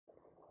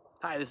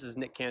Hi, this is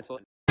Nick Kantola,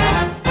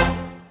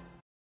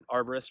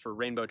 Arborist for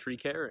Rainbow Tree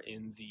Care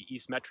in the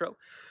East Metro.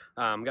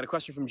 Got a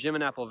question from Jim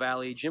in Apple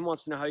Valley. Jim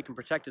wants to know how he can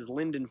protect his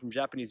linden from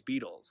Japanese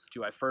beetles.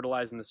 Do I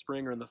fertilize in the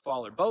spring or in the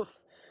fall or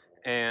both?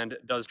 And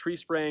does tree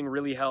spraying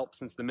really help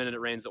since the minute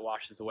it rains it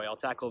washes away? I'll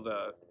tackle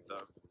the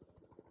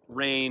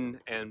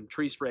rain and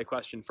tree spray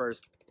question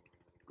first.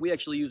 We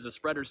actually use a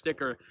spreader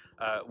sticker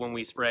when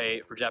we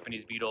spray for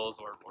Japanese beetles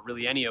or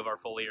really any of our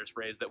foliar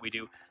sprays that we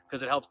do,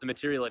 because it helps the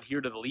material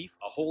adhere to the leaf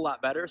a whole lot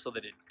better so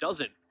that it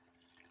doesn't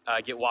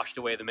get washed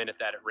away the minute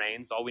that it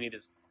rains. All we need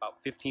is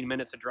about 15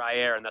 minutes of dry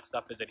air, and that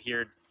stuff is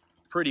adhered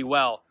pretty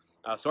well.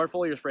 So our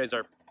foliar sprays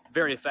are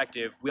very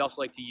effective. We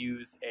also like to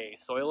use a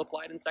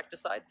soil-applied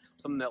insecticide,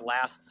 something that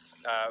lasts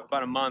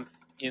about a month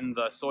in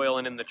the soil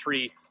and in the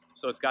tree.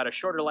 So it's got a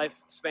shorter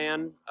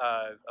lifespan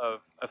of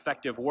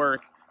effective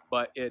work,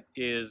 but it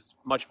is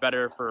much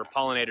better for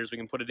pollinators. We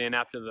can put it in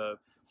after the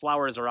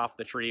flowers are off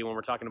the tree when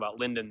we're talking about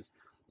lindens,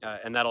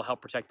 and that'll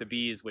help protect the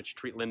bees, which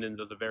treat lindens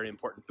as a very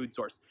important food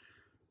source.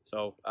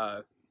 So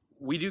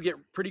we do get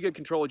pretty good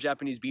control of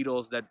Japanese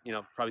beetles. That,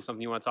 probably something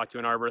you want to talk to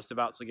an arborist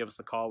about, so give us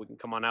a call. We can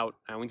come on out,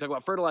 and we can talk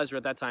about fertilizer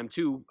at that time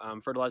too.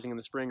 Fertilizing in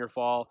the spring or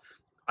fall,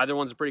 either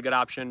one's a pretty good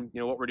option.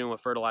 What we're doing with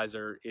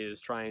fertilizer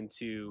is trying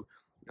to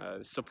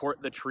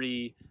support the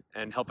tree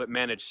and help it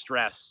manage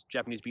stress.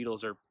 Japanese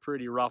beetles are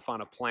pretty rough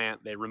on a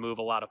plant. They remove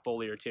a lot of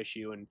foliar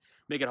tissue and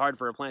make it hard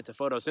for a plant to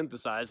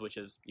photosynthesize, which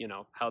is,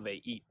 how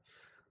they eat.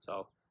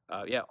 So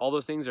yeah, all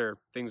those things are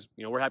things,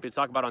 we're happy to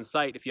talk about on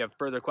site. If you have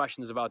further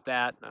questions about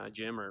that,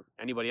 Jim or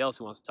anybody else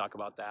who wants to talk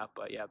about that.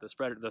 But yeah,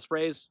 the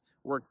sprays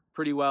work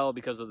pretty well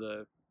because of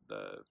the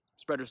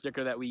spreader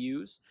sticker that we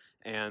use,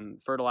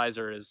 and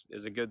fertilizer is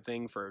a good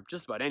thing for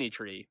just about any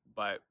tree.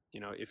 But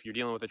if you're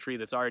dealing with a tree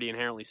that's already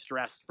inherently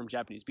stressed from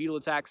Japanese beetle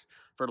attacks,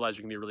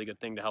 fertilizer can be a really good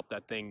thing to help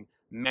that thing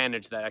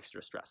manage that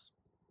extra stress.